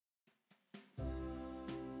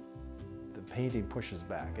painting pushes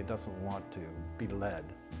back. It doesn't want to be led.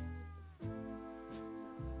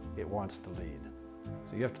 It wants to lead.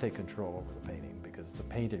 So you have to take control over the painting because the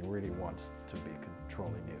painting really wants to be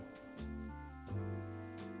controlling you.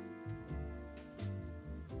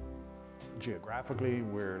 Geographically,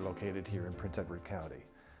 we're located here in Prince Edward County.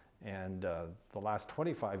 And the last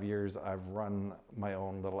 25 years, I've run my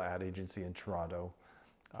own little ad agency in Toronto,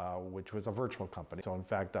 which was a virtual company. So in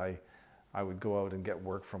fact, I would go out and get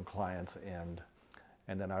work from clients, and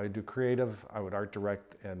then I would do creative, I would art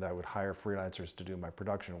direct, and I would hire freelancers to do my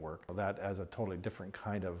production work. That as a totally different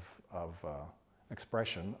kind of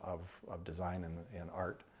expression of design and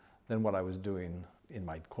art than what I was doing in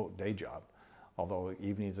my quote day job. Although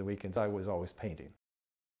evenings and weekends, I was always painting.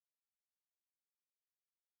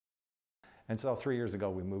 And so 3 years ago,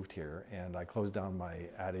 we moved here, and I closed down my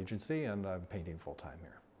ad agency, and I'm painting full-time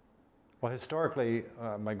here. Well, historically,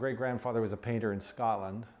 my great-grandfather was a painter in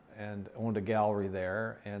Scotland and owned a gallery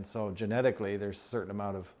there, and so genetically, there's a certain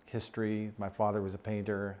amount of history. My father was a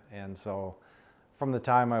painter, and so from the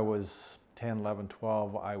time I was 10, 11,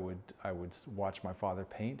 12, I would watch my father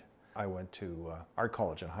paint. I went to art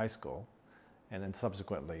college in high school, and then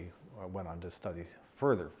subsequently went on to study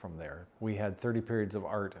further from there. We had 30 periods of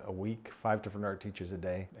art a week, 5 different art teachers a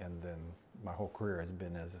day, and then my whole career has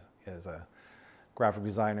been as a graphic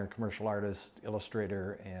designer, commercial artist,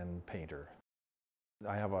 illustrator, and painter.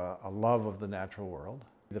 I have a love of the natural world.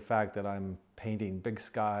 The fact that I'm painting big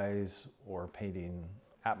skies or painting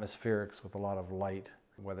atmospherics with a lot of light,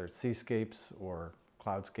 whether it's seascapes or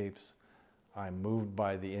cloudscapes, I'm moved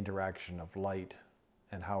by the interaction of light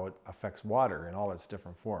and how it affects water in all its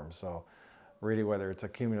different forms. So really, whether it's a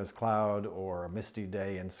cumulus cloud or a misty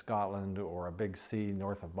day in Scotland or a big sea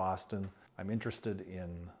north of Boston, I'm interested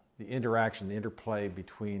in the interaction, the interplay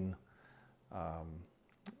between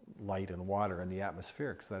light and water and the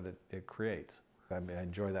atmospherics that it creates. I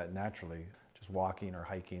enjoy that naturally, just walking or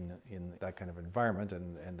hiking in that kind of environment,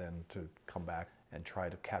 and then to come back and try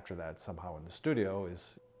to capture that somehow in the studio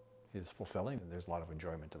is fulfilling, and there's a lot of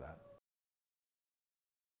enjoyment to that.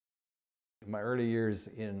 In my early years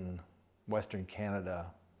in Western Canada,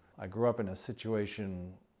 I grew up in a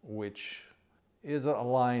situation which is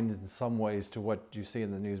aligned in some ways to what you see in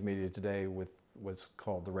the news media today with what's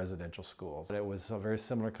called the residential schools. It was a very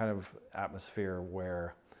similar kind of atmosphere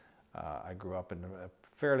where I grew up in a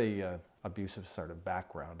fairly abusive sort of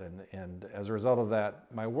background, and as a result of that,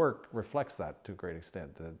 my work reflects that to a great extent.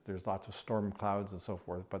 There's lots of storm clouds and so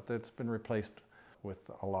forth, but that's been replaced with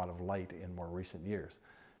a lot of light in more recent years.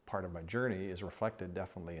 Part of my journey is reflected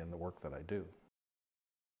definitely in the work that I do.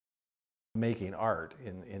 Making art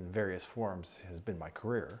in various forms has been my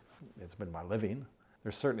career. It's been my living.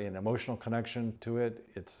 There's certainly an emotional connection to it.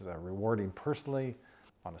 It's rewarding personally,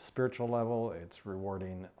 on a spiritual level. It's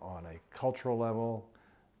rewarding on a cultural level.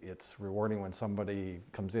 It's rewarding when somebody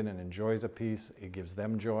comes in and enjoys a piece. It gives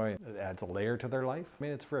them joy. It adds a layer to their life. I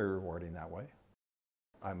mean, it's very rewarding that way.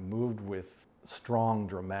 I'm moved with strong,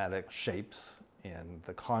 dramatic shapes and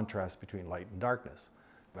the contrast between light and darkness.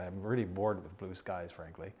 I'm really bored with blue skies,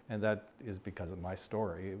 frankly, and that is because of my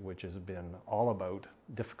story, which has been all about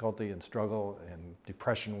difficulty and struggle and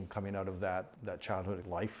depression coming out of that childhood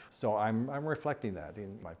life. So I'm reflecting that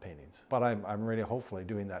in my paintings. But I'm really hopefully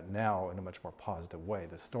doing that now in a much more positive way.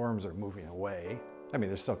 The storms are moving away. I mean,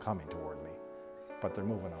 they're still coming toward me, but they're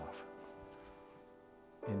moving off.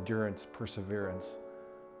 Endurance, perseverance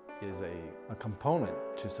is a component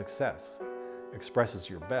to success. Expresses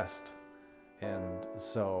your best. And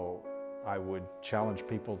so I would challenge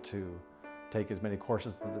people to take as many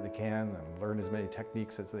courses that they can and learn as many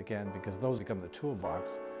techniques as they can, because those become the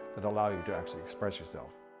toolbox that allow you to actually express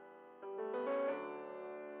yourself.